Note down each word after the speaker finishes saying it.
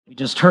We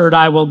just heard,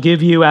 I will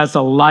give you as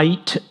a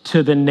light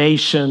to the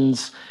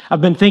nations. I've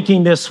been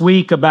thinking this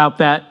week about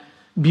that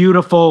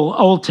beautiful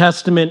Old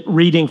Testament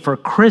reading for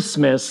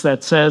Christmas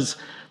that says,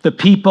 the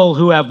people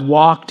who have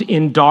walked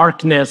in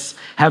darkness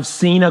have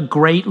seen a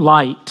great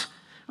light,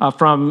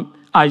 from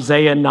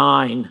Isaiah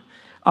 9.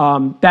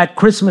 That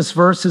Christmas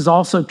verse is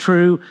also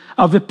true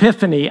of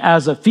Epiphany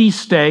as a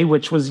feast day,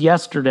 which was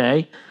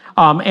yesterday,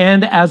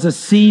 and as a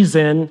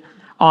season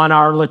on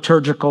our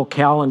liturgical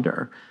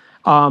calendar.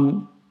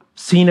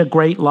 Seen a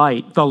great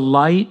light, the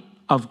light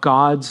of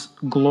God's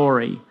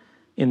glory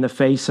in the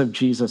face of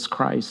Jesus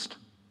Christ.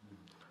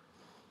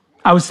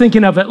 I was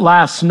thinking of it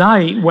last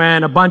night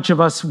when a bunch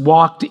of us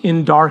walked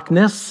in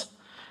darkness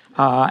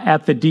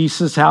at the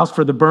Deese's house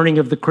for the burning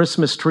of the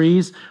Christmas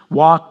trees,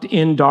 walked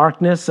in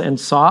darkness and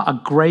saw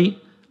a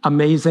great,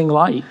 amazing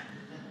light,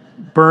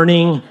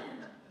 burning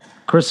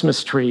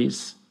Christmas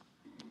trees.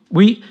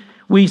 We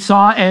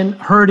saw and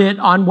heard it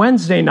on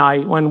Wednesday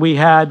night when we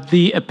had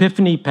the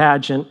Epiphany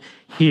pageant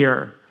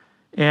here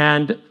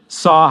and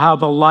saw how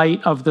the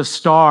light of the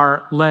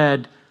star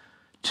led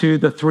to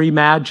the three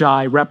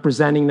magi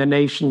representing the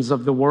nations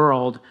of the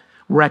world,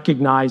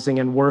 recognizing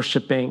and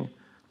worshiping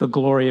the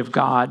glory of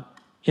God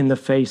in the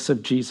face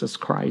of Jesus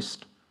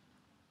Christ.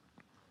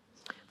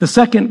 The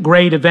second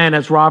great event,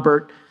 as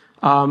Robert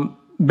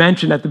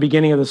mentioned at the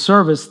beginning of the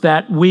service,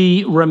 that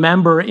we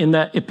remember in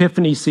the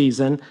Epiphany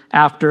season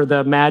after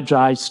the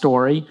Magi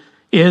story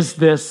is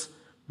this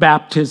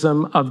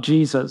baptism of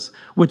Jesus,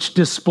 which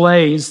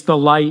displays the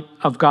light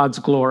of God's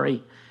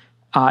glory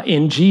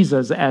in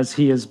Jesus as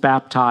he is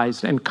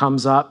baptized and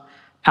comes up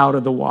out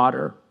of the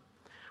water,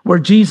 where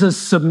Jesus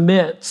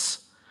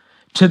submits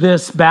to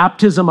this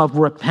baptism of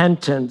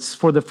repentance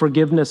for the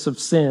forgiveness of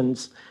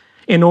sins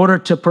in order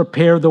to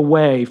prepare the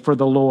way for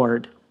the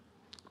Lord.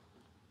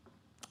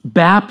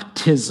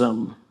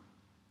 Baptism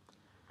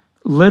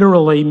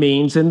literally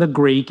means, in the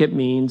Greek, it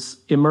means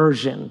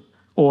immersion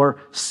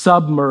or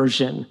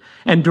submersion,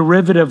 and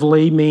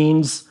derivatively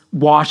means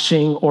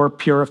washing or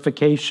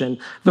purification.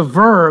 The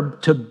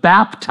verb to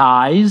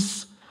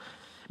baptize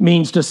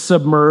means to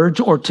submerge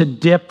or to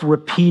dip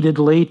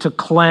repeatedly, to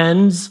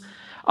cleanse,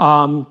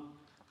 and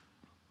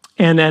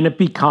then it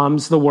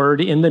becomes the word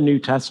in the New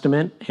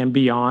Testament and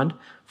beyond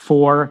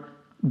for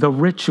the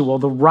ritual,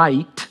 the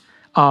rite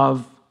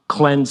of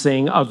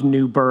cleansing, of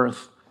new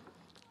birth.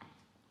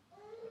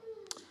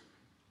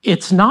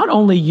 It's not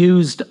only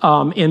used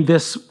in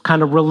this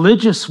kind of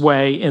religious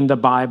way in the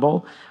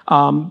Bible,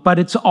 but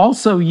it's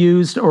also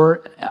used,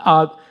 or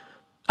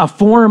a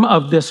form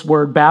of this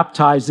word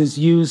baptize is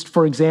used,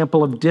 for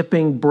example, of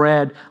dipping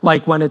bread,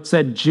 like when it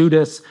said,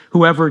 Judas,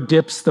 whoever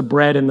dips the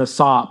bread in the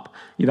sop,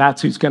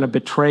 that's who's going to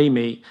betray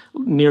me,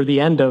 near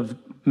the end of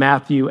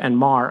Matthew and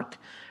Mark.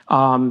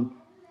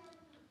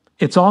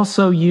 It's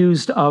also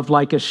used of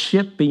like a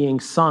ship being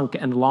sunk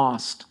and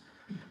lost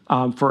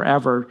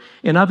forever.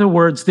 In other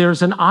words,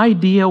 there's an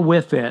idea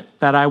with it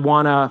that I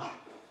want to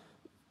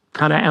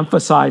kind of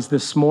emphasize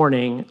this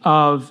morning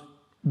of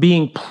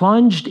being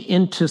plunged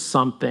into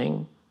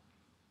something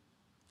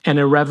and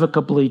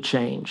irrevocably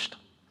changed.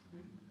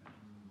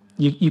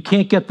 You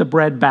can't get the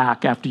bread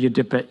back after you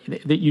dip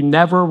it. That you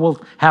never will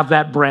have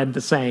that bread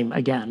the same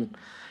again.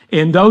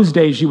 In those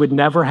days, you would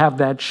never have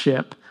that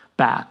ship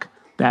back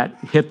that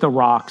hit the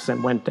rocks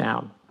and went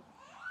down.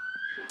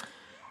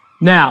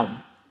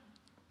 Now,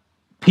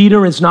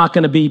 Peter is not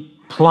going to be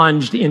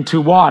plunged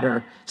into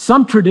water.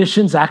 Some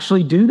traditions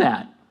actually do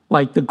that.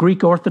 Like the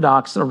Greek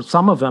Orthodox, or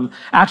some of them,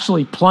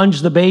 actually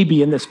plunge the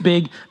baby in this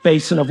big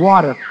basin of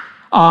water.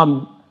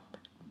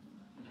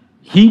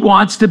 He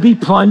wants to be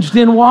plunged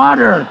in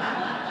water.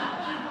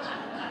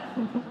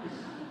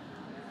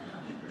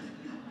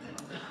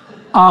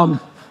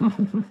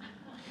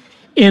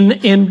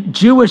 In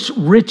Jewish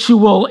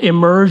ritual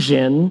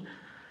immersion,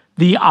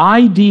 the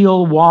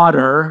ideal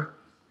water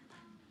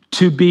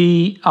to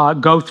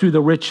go through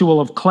the ritual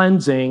of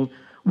cleansing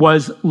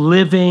was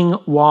living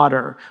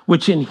water,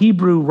 which in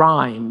Hebrew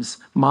rhymes,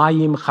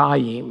 mayim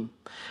chayim.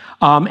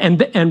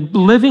 And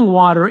living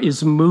water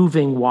is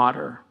moving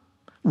water,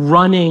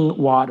 running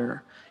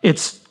water.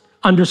 It's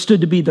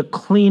understood to be the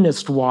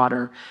cleanest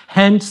water.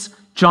 Hence,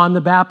 John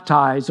the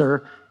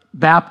Baptizer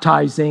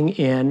baptizing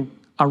in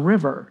a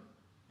river,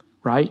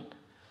 right?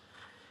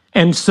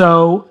 And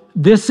so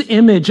this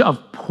image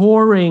of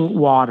pouring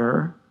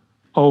water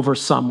over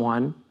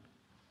someone,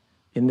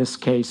 in this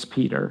case,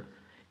 Peter,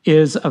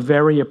 is a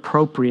very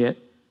appropriate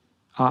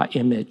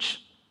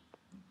image.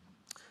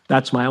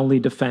 That's my only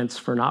defense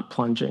for not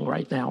plunging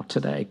right now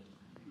today.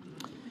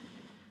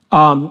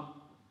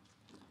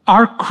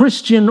 Our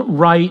Christian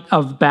rite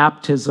of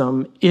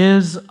baptism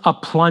is a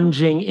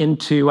plunging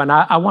into, and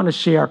I want to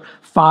share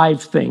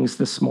 5 things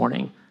this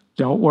morning.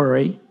 Don't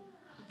worry.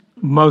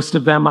 Most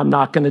of them I'm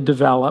not going to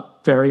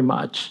develop very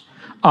much.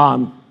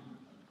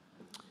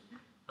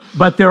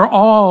 But they're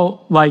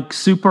all like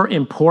super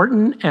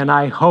important, and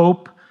I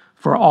hope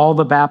for all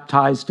the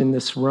baptized in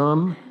this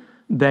room,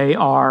 they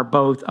are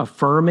both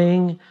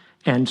affirming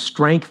and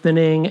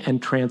strengthening and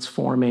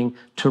transforming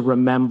to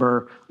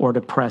remember or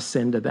to press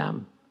into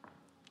them.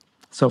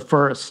 So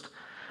first,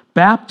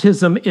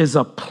 baptism is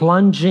a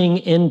plunging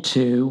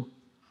into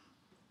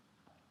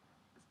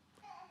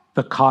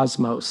the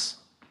cosmos.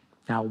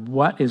 Now,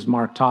 what is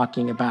Mark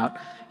talking about?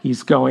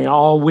 He's going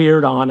all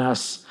weird on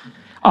us.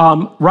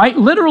 Right?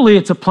 Literally,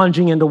 it's a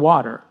plunging into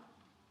water.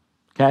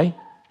 Okay?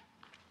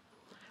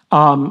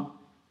 And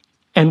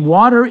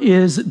water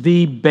is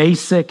the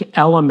basic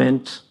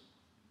element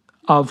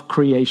of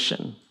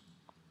creation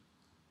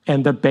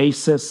and the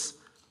basis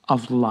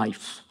of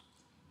life.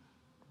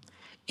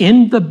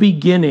 In the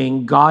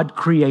beginning, God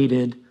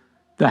created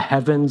the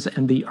heavens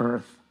and the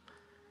earth,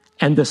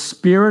 and the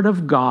Spirit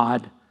of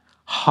God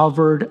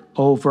hovered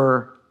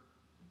over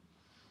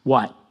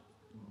what?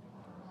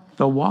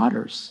 The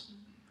waters,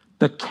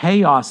 the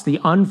chaos, the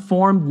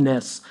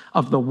unformedness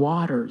of the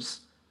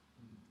waters.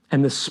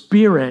 And the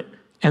Spirit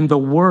and the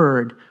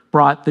Word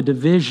brought the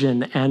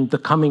division and the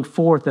coming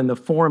forth and the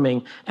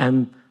forming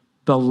and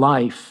the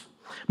life.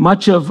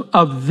 Much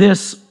of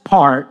this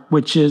part,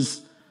 which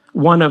is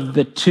one of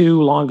the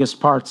two longest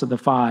parts of the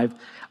five,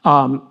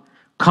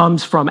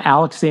 comes from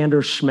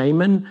Alexander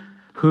Schmemann,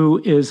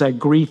 who is a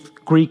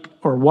Greek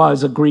or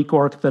was a Greek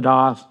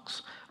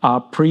Orthodox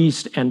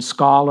priest and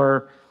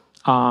scholar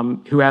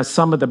who has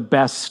some of the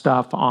best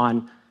stuff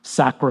on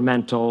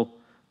sacramental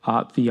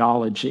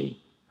theology.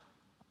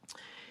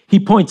 He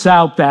points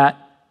out that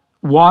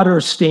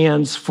water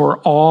stands for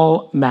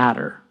all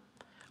matter.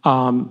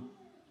 When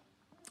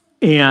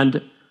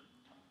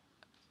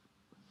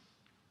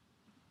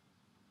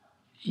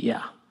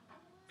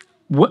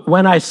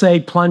I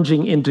say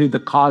plunging into the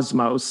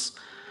cosmos,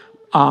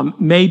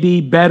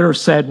 maybe better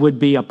said would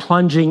be a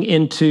plunging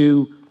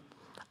into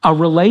a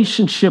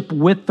relationship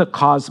with the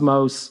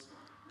cosmos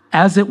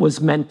as it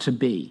was meant to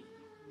be.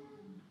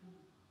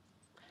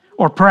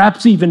 Or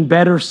perhaps even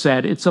better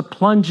said, it's a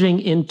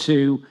plunging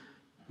into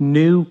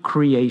new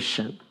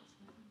creation.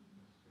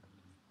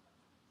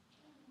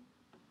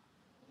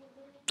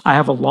 I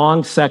have a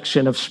long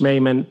section of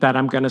Schmemann that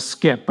I'm going to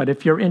skip, but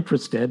if you're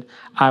interested,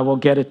 I will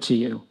get it to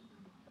you.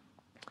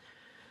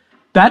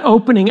 That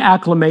opening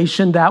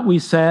acclamation that we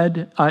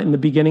said in the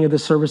beginning of the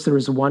service, there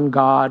is one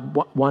God,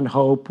 one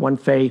hope, one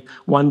faith,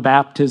 one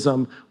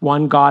baptism,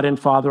 one God and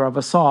Father of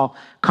us all,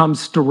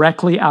 comes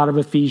directly out of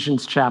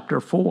Ephesians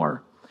chapter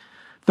 4.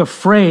 The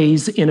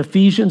phrase in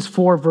Ephesians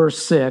 4, verse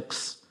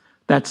 6,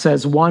 that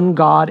says one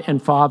God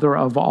and Father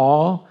of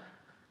all,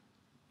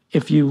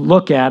 if you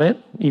look at it,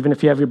 even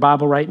if you have your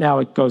Bible right now,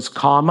 it goes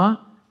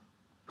comma,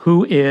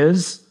 who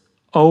is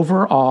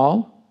over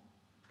all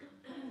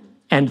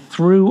and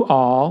through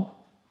all,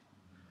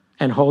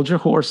 and hold your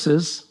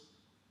horses,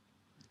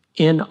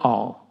 in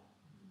all.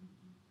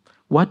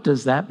 What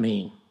does that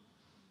mean?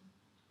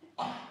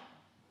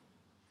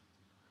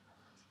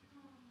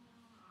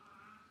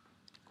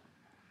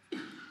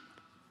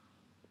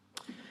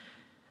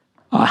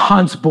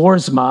 Hans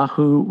Boersma,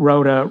 who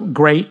wrote a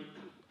great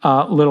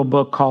little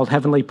book called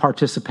Heavenly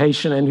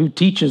Participation and who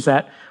teaches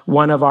at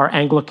one of our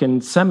Anglican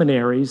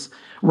seminaries,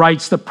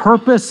 writes, the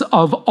purpose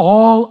of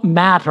all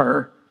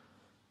matter,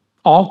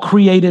 all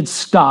created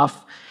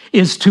stuff,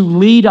 is to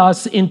lead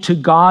us into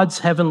God's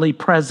heavenly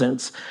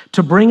presence,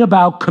 to bring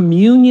about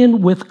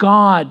communion with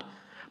God,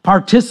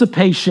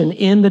 participation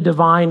in the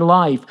divine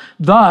life.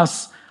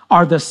 Thus,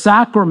 are the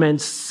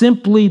sacraments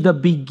simply the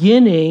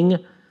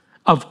beginning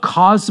of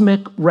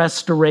cosmic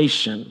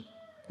restoration?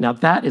 Now,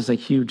 that is a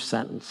huge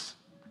sentence.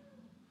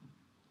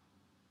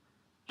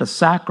 The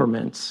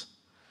sacraments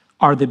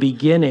are the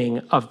beginning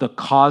of the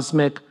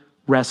cosmic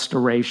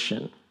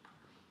restoration.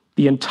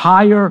 The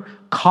entire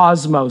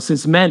cosmos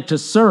is meant to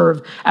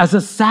serve as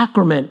a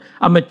sacrament,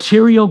 a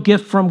material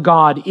gift from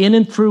God, in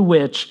and through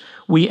which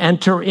we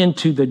enter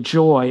into the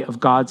joy of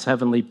God's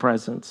heavenly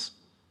presence.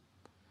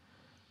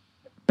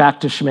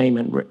 Back to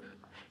Schmemann.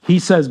 He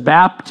says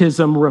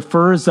baptism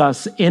refers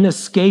us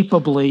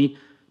inescapably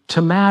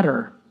to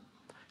matter.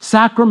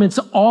 Sacraments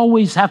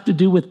always have to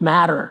do with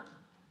matter.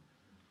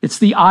 It's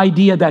the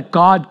idea that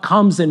God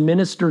comes and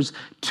ministers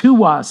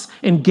to us,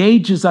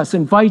 engages us,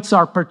 invites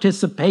our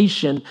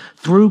participation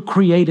through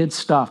created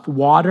stuff,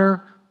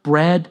 water,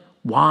 bread,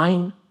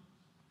 wine.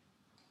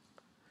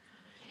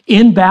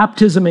 In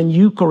baptism and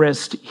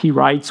Eucharist, he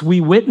writes,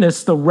 we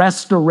witness the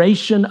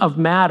restoration of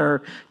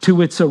matter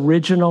to its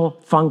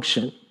original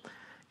function.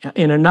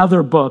 In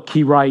another book,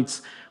 he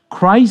writes,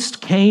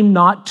 Christ came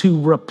not to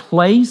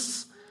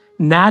replace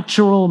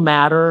natural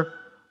matter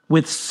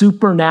with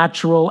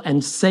supernatural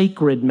and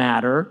sacred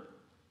matter,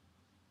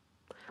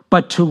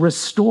 but to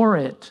restore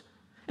it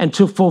and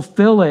to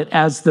fulfill it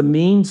as the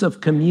means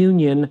of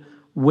communion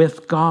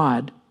with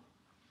God.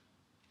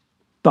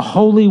 The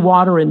holy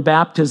water in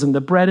baptism, the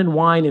bread and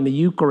wine in the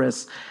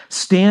Eucharist,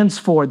 stands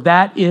for,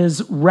 that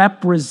is,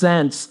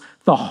 represents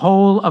the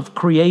whole of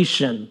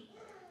creation,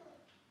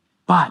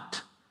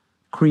 but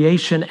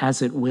creation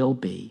as it will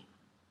be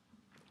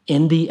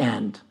in the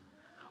end,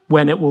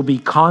 when it will be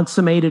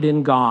consummated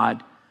in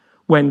God,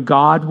 when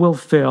God will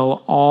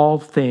fill all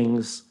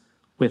things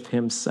with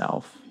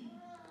himself.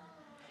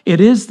 It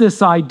is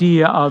this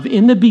idea of,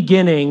 in the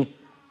beginning,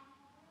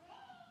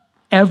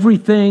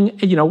 everything,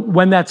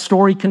 when that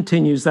story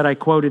continues that I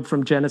quoted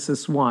from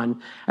Genesis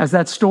 1, as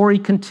that story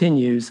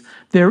continues,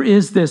 there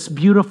is this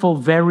beautiful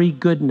very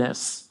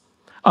goodness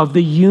of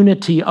the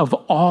unity of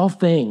all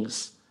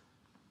things,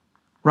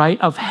 right?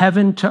 Of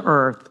heaven to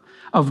earth,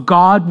 of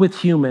God with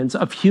humans,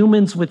 of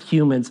humans with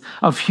humans,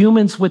 of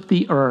humans with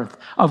the earth,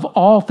 of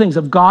all things,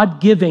 of God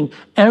giving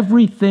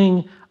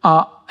everything,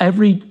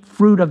 every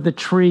fruit of the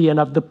tree and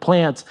of the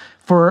plants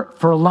for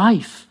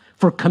life,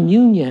 for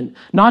communion,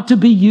 not to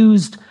be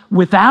used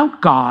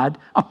without God,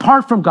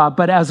 apart from God,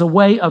 but as a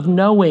way of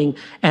knowing.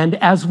 And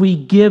as we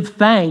give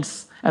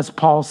thanks, as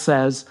Paul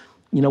says,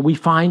 we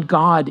find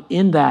God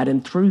in that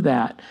and through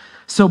that.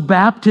 So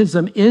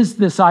baptism is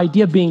this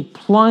idea of being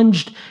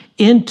plunged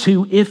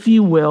into, if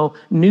you will,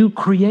 new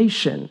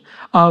creation,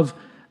 of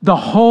the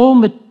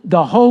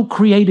whole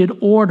created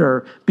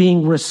order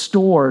being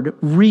restored,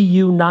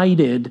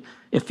 reunited,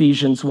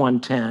 Ephesians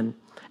 1:10,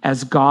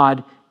 as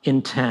God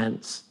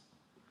intends.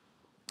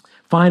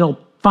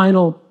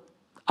 Final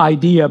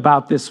idea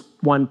about this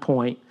one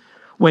point.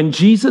 When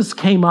Jesus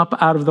came up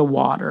out of the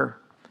water,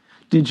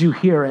 did you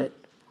hear it?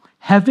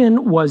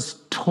 Heaven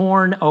was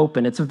torn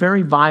open. It's a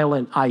very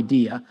violent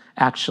idea,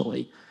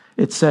 actually.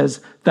 It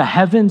says the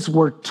heavens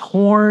were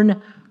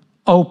torn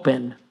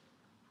open.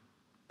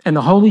 And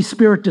the Holy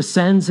Spirit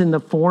descends in the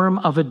form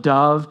of a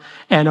dove,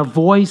 and a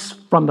voice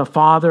from the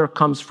Father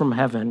comes from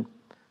heaven.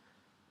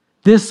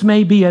 This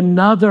may be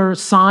another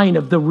sign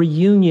of the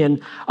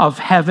reunion of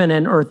heaven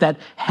and earth, that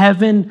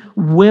heaven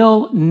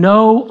will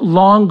no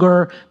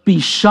longer be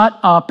shut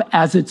up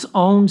as its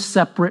own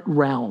separate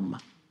realm.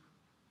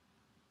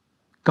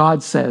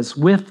 God says,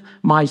 with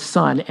my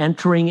Son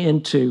entering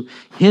into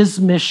his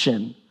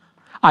mission,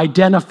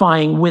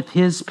 identifying with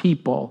his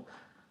people,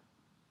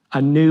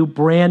 a new,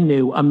 brand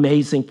new,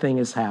 amazing thing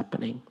is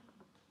happening.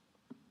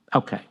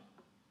 Okay.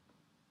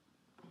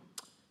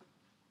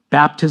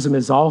 Baptism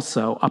is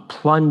also a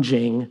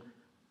plunging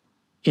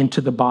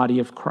into the body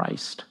of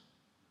Christ,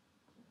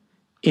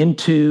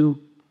 into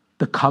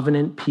the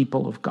covenant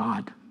people of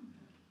God.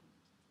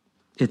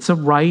 It's a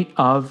rite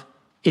of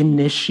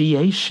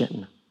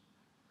initiation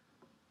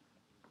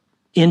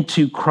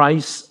into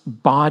Christ's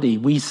body.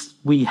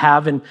 We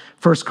have in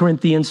 1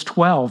 Corinthians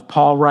 12,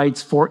 Paul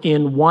writes, "For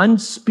in one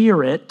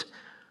Spirit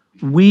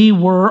we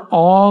were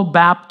all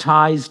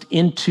baptized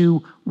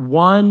into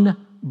one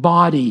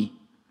body,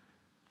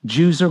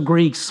 Jews or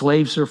Greeks,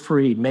 slaves or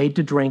free, made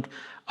to drink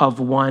of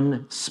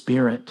one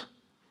Spirit."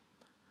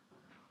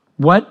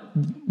 What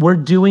we're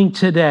doing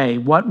today,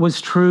 what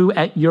was true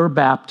at your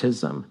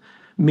baptism,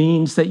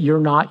 means that you're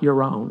not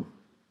your own.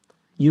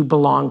 You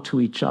belong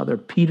to each other.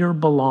 Peter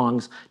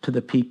belongs to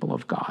the people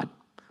of God,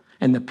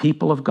 and the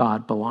people of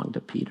God belong to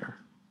Peter.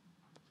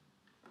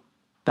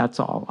 That's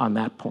all on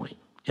that point.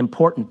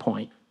 Important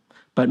point,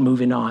 but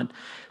moving on.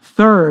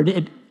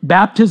 Third,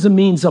 baptism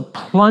means a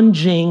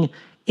plunging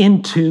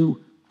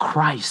into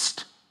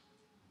Christ,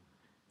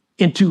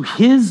 into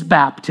his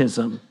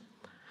baptism,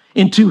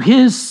 into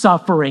his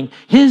suffering,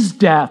 his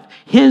death,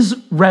 his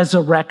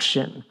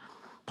resurrection.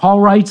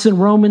 Paul writes in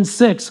Romans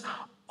 6,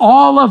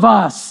 all of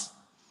us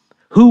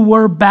who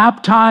were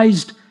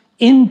baptized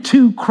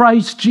into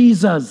Christ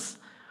Jesus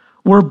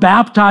were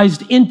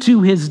baptized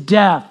into his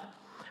death,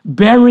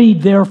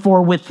 buried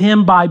therefore with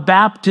him by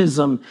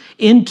baptism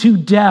into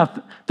death,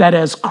 that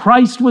as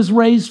Christ was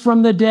raised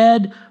from the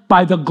dead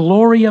by the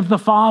glory of the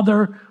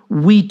Father,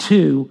 we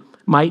too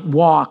might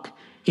walk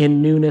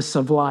in newness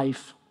of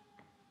life.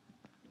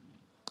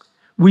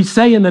 We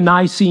say in the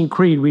Nicene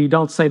Creed, we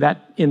don't say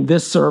that in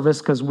this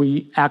service because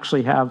we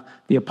actually have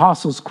the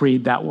Apostles'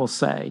 Creed that will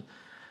say.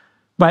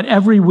 But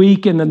every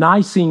week in the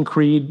Nicene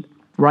Creed,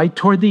 right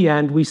toward the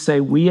end, we say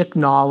we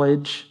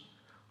acknowledge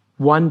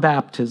one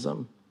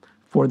baptism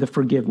for the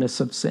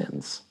forgiveness of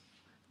sins.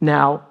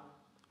 Now,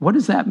 what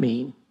does that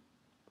mean?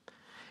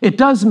 It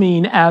does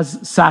mean,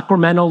 as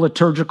sacramental,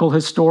 liturgical,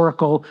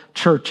 historical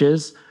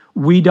churches,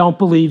 we don't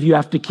believe you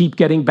have to keep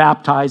getting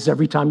baptized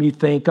every time you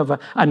think of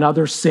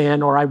another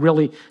sin, or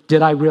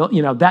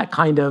that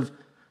kind of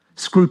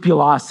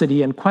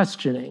scrupulosity and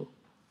questioning.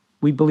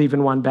 We believe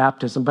in one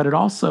baptism, but it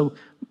also,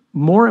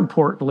 more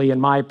importantly,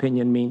 in my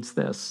opinion, means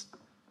this.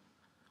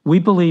 We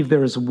believe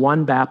there is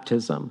one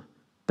baptism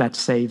that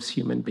saves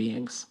human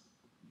beings.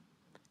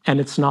 And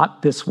it's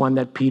not this one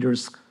that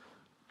Peter's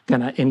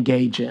going to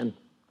engage in.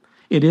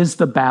 It is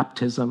the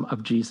baptism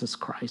of Jesus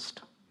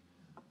Christ.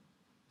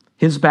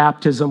 His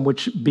baptism,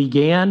 which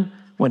began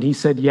when he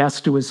said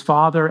yes to his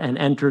Father and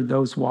entered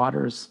those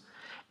waters,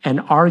 and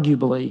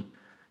arguably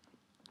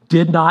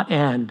did not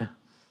end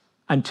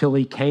until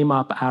he came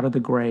up out of the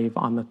grave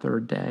on the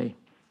third day.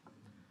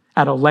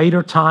 At a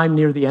later time,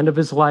 near the end of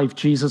his life,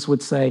 Jesus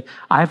would say,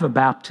 I have a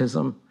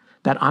baptism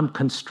that I'm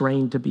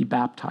constrained to be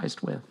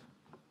baptized with.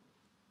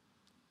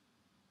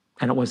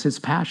 And it was his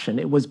passion.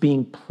 It was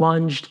being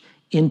plunged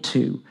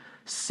into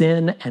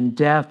sin and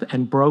death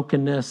and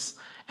brokenness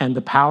and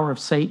the power of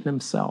Satan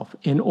himself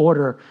in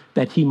order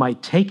that he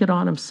might take it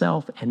on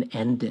himself and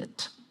end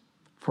it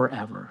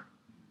forever.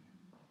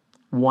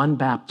 One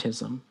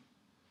baptism.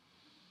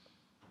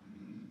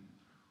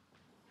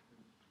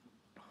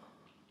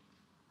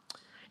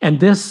 And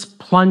this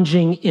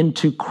plunging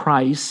into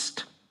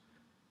Christ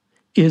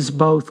is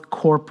both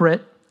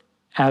corporate,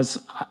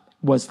 as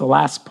was the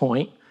last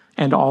point,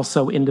 and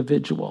also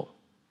individual.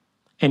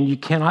 And you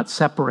cannot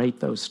separate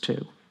those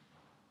two.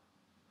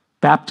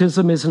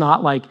 Baptism is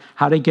not like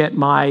how to get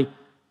my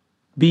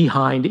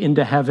behind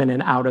into heaven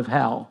and out of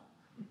hell.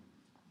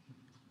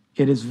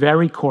 It is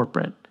very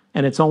corporate,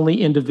 and it's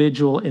only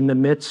individual in the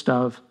midst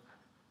of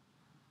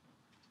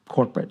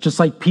corporate. Just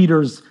like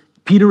Peter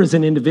is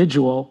an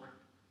individual,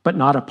 but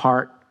not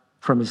apart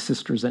from his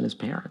sisters and his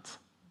parents.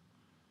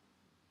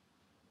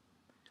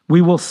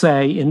 We will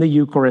say in the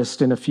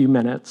Eucharist in a few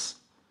minutes,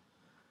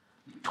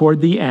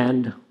 toward the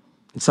end,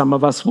 and some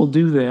of us will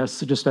do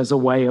this just as a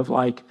way of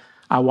like,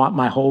 I want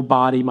my whole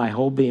body, my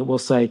whole being. We'll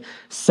say,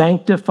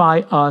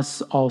 sanctify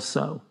us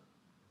also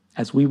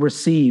as we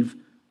receive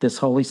this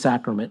holy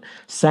sacrament.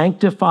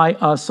 Sanctify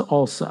us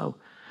also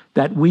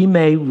that we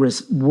may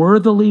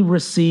worthily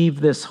receive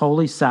this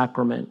holy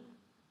sacrament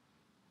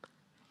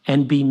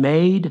and be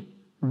made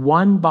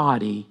one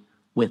body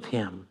with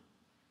him,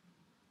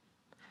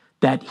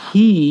 that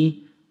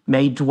he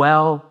may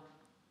dwell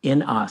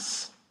in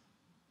us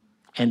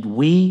and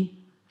we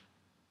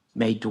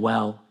may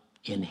dwell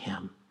in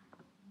him.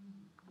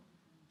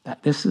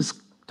 That this is,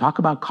 talk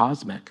about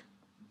cosmic.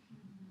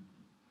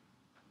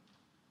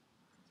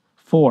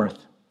 Fourth,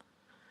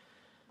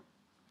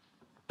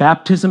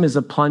 baptism is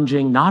a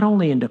plunging not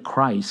only into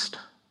Christ,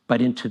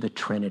 but into the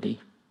Trinity.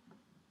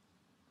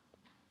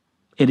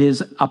 It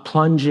is a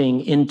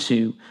plunging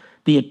into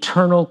the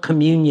eternal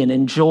communion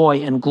and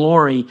joy and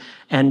glory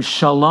and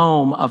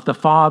shalom of the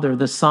Father,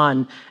 the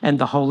Son, and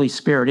the Holy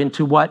Spirit,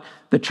 into what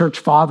the church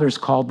fathers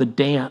called the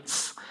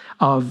dance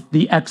of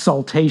the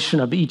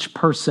exaltation of each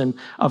person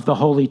of the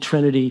Holy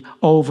Trinity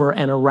over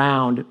and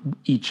around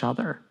each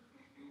other.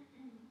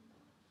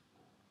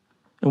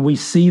 And we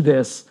see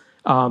this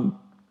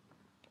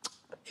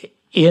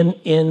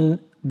in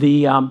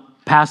the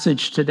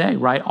passage today,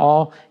 right?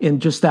 All in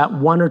just that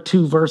one or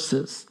two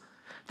verses.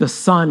 The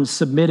Son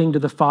submitting to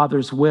the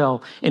Father's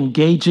will,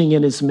 engaging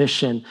in his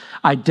mission,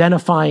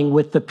 identifying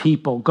with the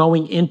people,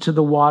 going into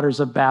the waters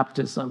of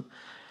baptism,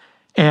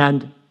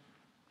 and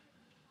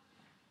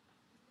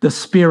the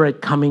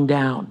Spirit coming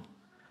down,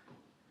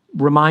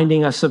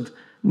 reminding us of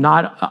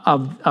not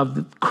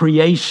of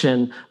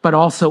creation, but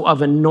also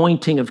of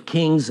anointing of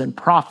kings and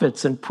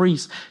prophets and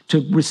priests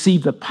to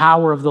receive the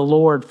power of the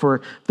Lord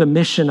for the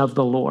mission of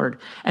the Lord.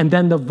 And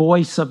then the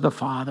voice of the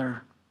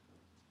Father,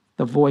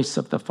 the voice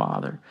of the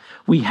Father.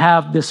 We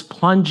have this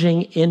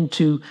plunging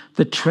into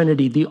the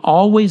Trinity, the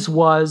always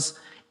was,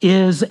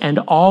 is, and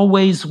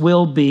always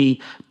will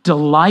be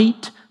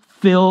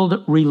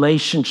delight-filled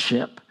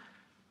relationship,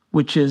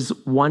 which is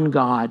one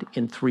God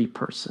in three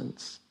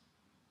persons.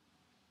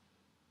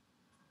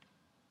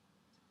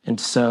 And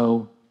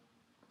so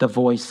the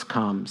voice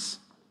comes,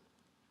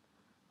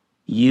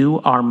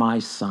 you are my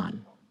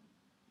Son,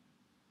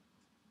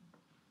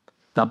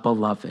 the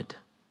beloved,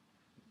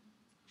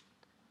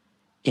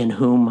 in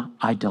whom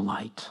I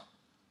delight.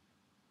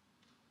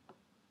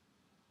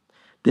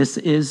 This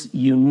is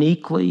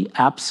uniquely,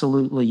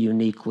 absolutely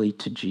uniquely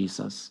to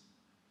Jesus.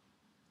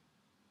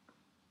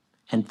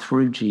 And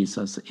through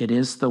Jesus, it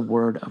is the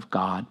word of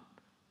God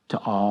to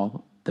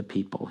all the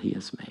people he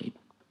has made.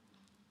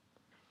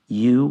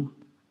 You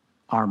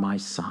are my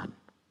son.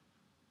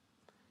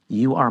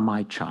 You are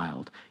my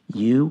child.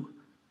 You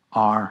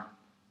are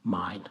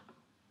mine,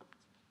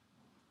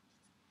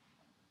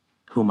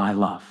 whom I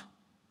love,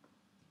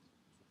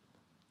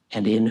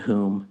 and in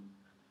whom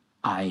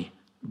I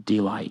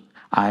delight.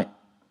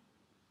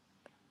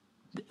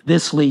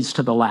 This leads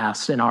to the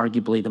last and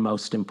arguably the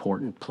most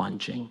important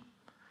plunging,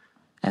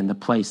 and the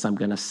place I'm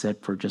going to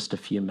sit for just a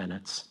few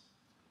minutes.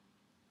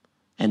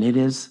 And it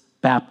is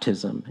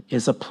baptism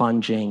is a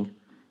plunging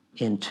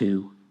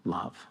into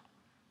love.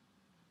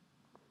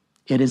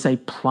 It is a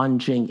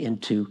plunging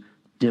into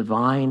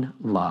divine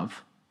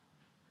love,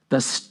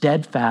 the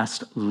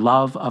steadfast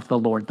love of the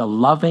Lord, the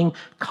loving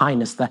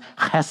kindness, the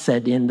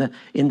chesed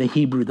in the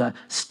Hebrew, the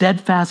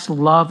steadfast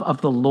love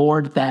of the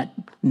Lord that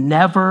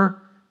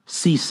never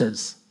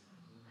ceases.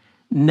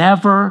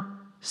 Never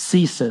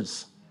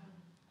ceases.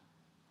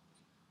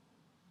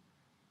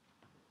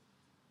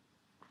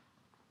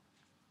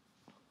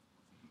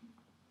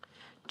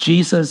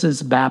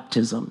 Jesus'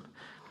 baptism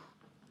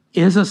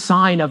is a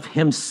sign of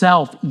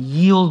himself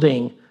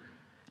yielding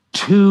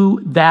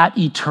to that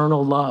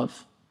eternal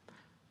love.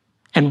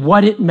 And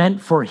what it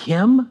meant for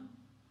him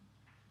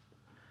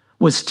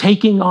was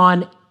taking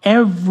on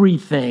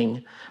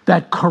everything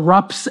that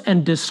corrupts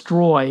and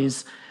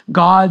destroys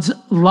God's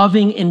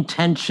loving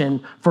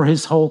intention for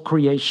his whole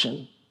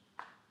creation.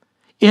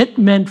 It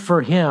meant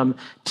for him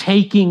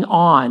taking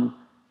on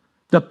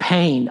the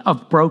pain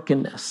of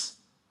brokenness.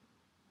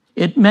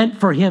 It meant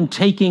for him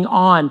taking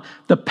on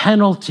the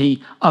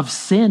penalty of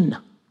sin.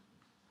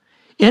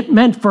 It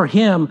meant for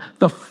him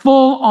the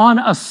full-on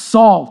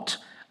assault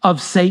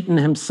of Satan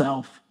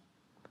himself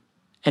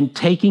and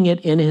taking it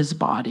in his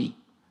body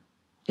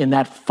in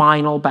that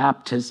final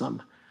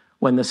baptism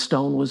when the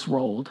stone was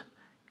rolled.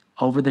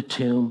 over the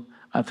tomb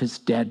of his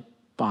dead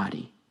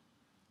body.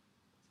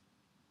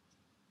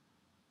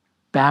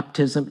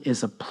 Baptism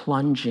is a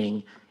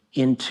plunging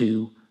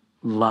into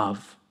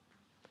love,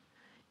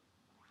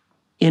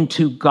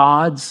 into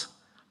God's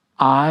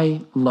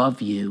I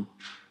love you.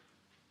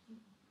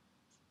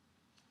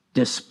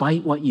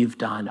 Despite what you've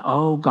done,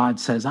 oh, God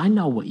says, I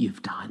know what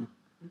you've done.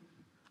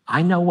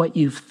 I know what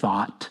you've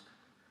thought.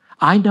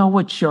 I know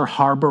what you're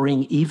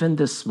harboring even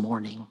this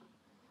morning.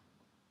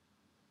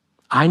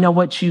 I know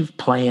what you've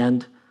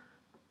planned,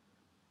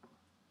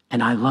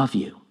 and I love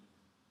you.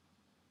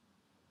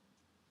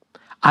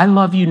 I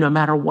love you no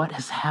matter what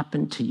has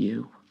happened to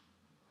you,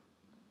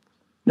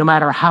 no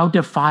matter how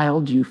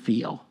defiled you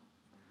feel,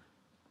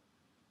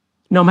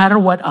 no matter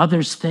what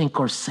others think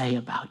or say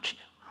about you.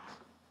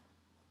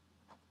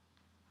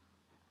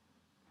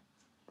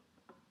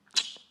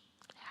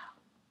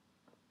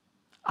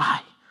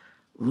 I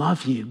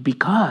love you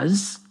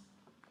because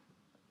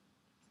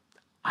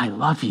I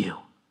love you.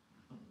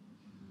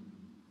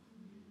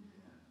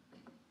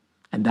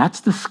 And that's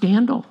the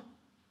scandal.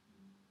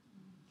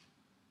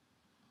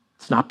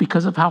 It's not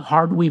because of how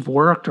hard we've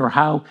worked or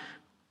how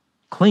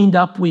cleaned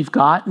up we've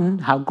gotten,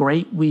 how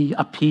great we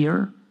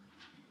appear.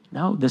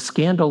 No, the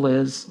scandal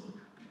is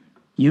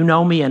you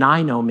know me and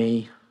I know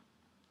me,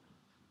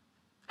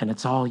 and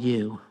it's all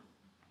you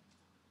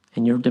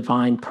and your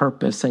divine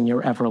purpose and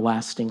your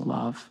everlasting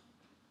love.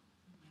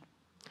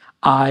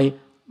 I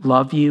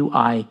love you.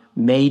 I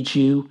made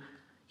you.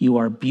 You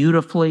are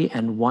beautifully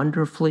and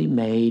wonderfully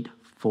made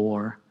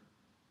for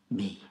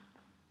me.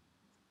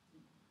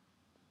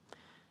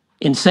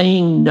 In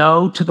saying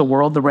no to the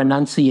world, the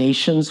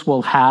renunciations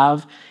we'll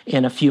have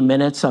in a few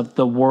minutes of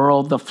the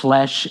world, the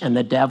flesh, and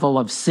the devil,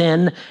 of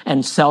sin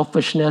and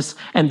selfishness,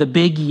 and the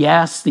big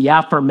yes, the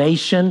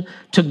affirmation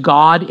to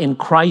God in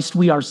Christ,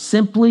 we are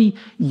simply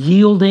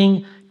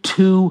yielding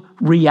to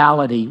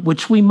reality,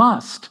 which we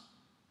must.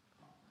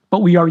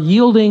 But we are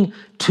yielding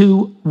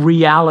to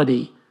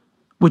reality,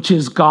 which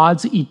is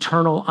God's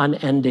eternal,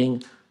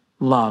 unending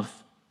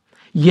love.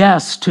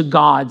 Yes to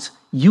God's,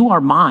 you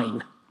are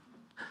mine.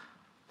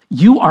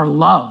 You are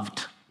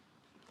loved.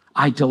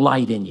 I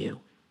delight in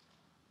you.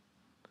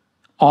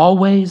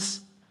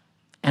 Always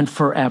and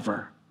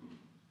forever.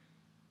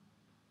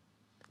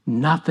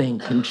 Nothing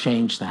can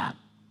change that.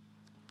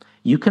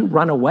 You can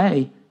run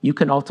away. You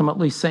can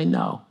ultimately say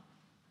no.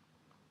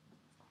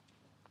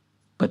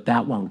 But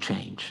that won't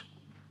change.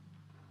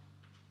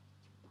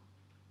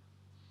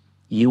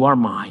 You are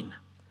mine.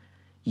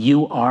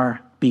 You are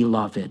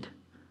beloved.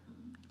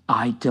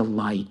 I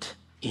delight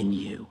in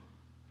you.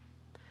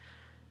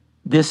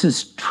 This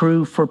is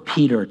true for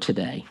Peter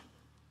today.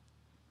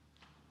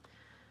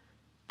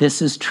 This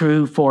is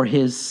true for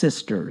his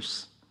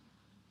sisters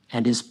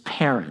and his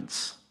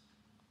parents.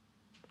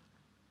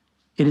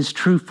 It is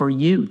true for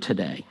you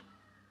today.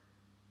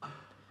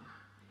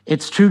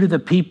 It's true to the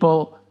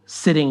people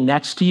sitting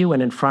next to you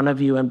and in front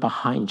of you and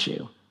behind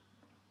you.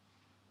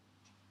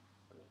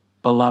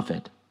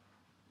 Beloved,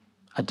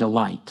 a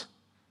delight.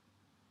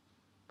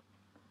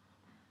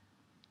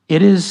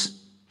 It is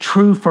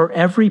true for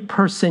every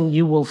person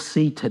you will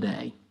see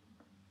today.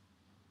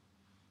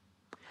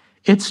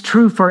 It's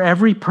true for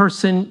every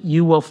person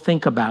you will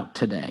think about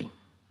today.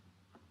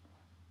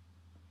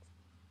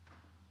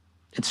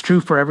 It's true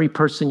for every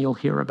person you'll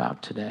hear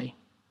about today.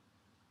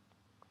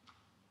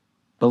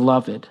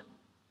 Beloved,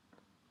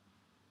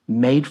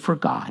 made for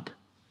God,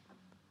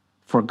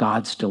 for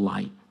God's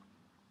delight.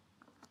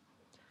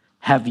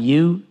 Have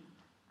you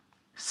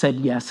said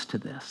yes to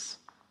this?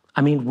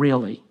 I mean,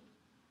 really,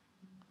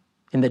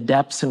 in the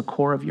depths and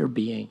core of your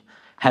being,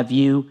 have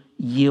you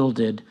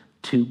yielded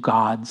to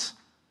God's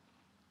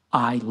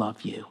I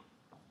love you?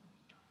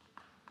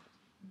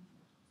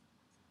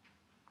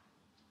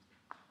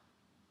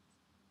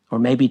 Or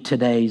maybe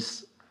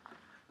today's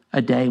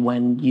a day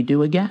when you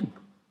do again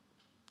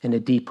in a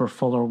deeper,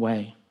 fuller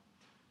way.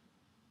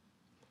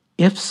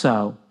 If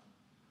so,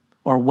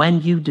 or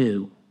when you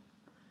do,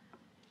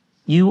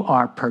 you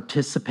are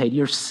participating,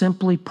 you're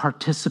simply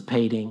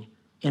participating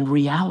in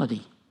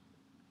reality.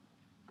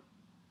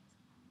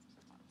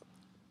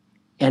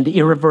 And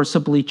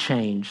irreversibly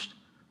changed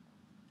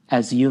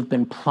as you've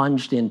been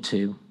plunged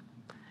into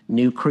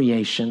new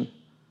creation,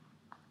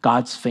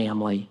 God's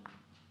family,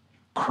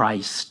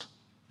 Christ,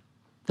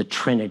 the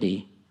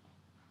Trinity,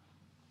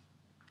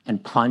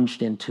 and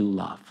plunged into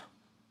love.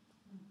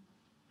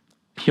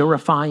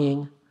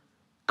 Purifying,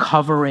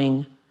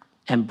 covering,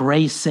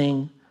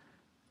 embracing,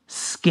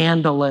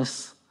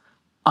 scandalous,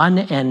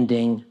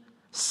 unending,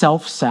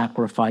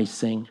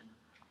 self-sacrificing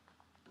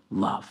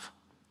love.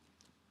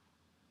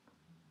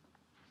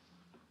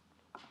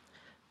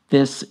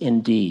 This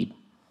indeed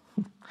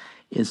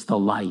is the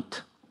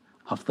light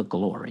of the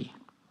glory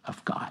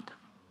of God.